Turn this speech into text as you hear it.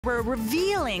We're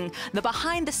revealing the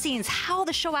behind the scenes, how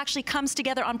the show actually comes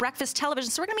together on breakfast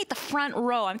television. So we're going to meet the front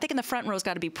row. I'm thinking the front row's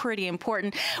got to be pretty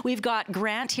important. We've got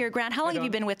Grant here. Grant, how long have you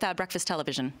been with breakfast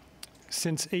television?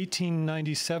 Since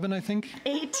 1897, I think.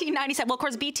 1897. Well, of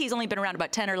course, BT's only been around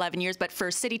about 10 or 11 years, but for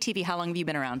Citytv, how long have you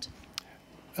been around?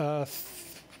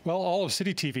 Well, all of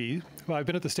Citytv. Well, I've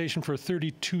been at the station for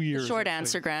 32 years. Short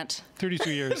answer, Grant.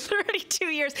 32 years. 32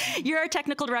 years. You're our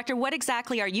technical director. What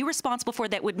exactly are you responsible for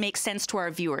that would make sense to our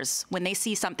viewers? When they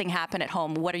see something happen at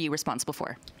home, what are you responsible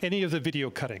for? Any of the video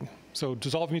cutting. So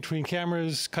dissolving between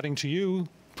cameras, cutting to you,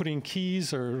 putting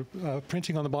keys or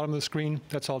printing on the bottom of the screen,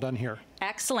 that's all done here.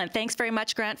 Excellent. Thanks very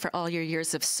much, Grant, for all your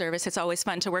years of service. It's always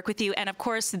fun to work with you. And of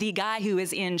course, the guy who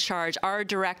is in charge, our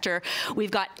director,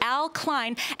 we've got Al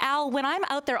Klein. Al, when I'm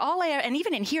out there, and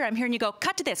even in here, I'm hearing you go,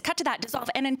 cut to this, cut to that, dissolve.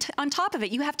 And on top of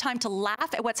it, you have time to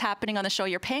laugh at what's happening on the show.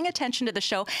 You're paying attention to the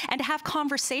show and to have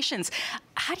conversations.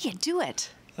 How do you do it?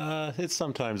 It's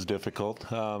sometimes difficult.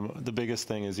 The biggest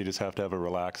thing is you just have to have a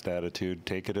relaxed attitude.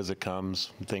 Take it as it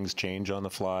comes. Things change on the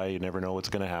fly. You never know what's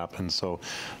going to happen. So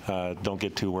don't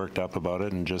get too worked up about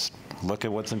it and just look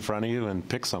at what's in front of you and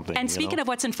pick something. And speaking of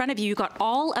what's in front of you, you've got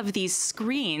all of these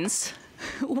screens.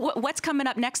 What's coming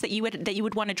up next that you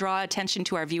would want to draw attention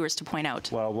to our viewers to point out?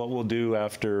 Well, what we'll do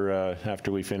after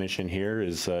we finish in here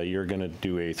is you're going to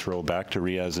do a throwback to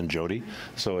Riaz and Jody.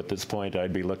 So at this point,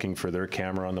 I'd be looking for their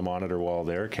camera on the monitor wall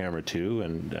there, camera 2,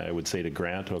 and I would say to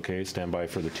Grant, okay, stand by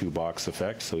for the 2-box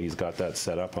effect. So he's got that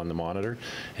set up on the monitor.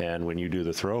 And when you do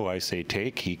the throw, I say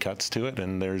take, he cuts to it,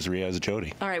 and there's Riaz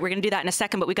Jody. All right, we're going to do that in a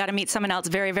second, but we got to meet someone else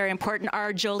very, very important,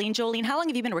 our Jolene. Jolene, how long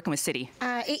have you been working with City?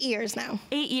 8 years now.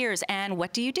 8 years, and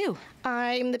what do you do?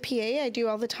 I'm the PA. I do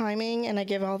all the timing, and I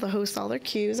give all the hosts all their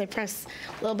cues. I press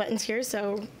little buttons here.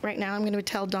 So right now I'm going to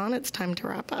tell Dawn it's time to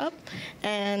wrap up.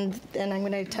 And then I'm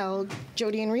going to tell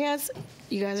Jody and Riaz,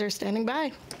 you guys are standing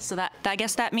by. So I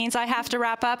guess that means I have to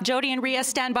wrap up. Jody and Riaz,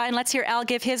 stand by, and let's hear Al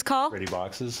give his call. Ready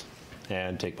boxes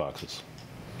and take boxes.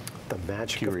 The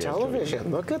magic of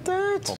television. Look at that.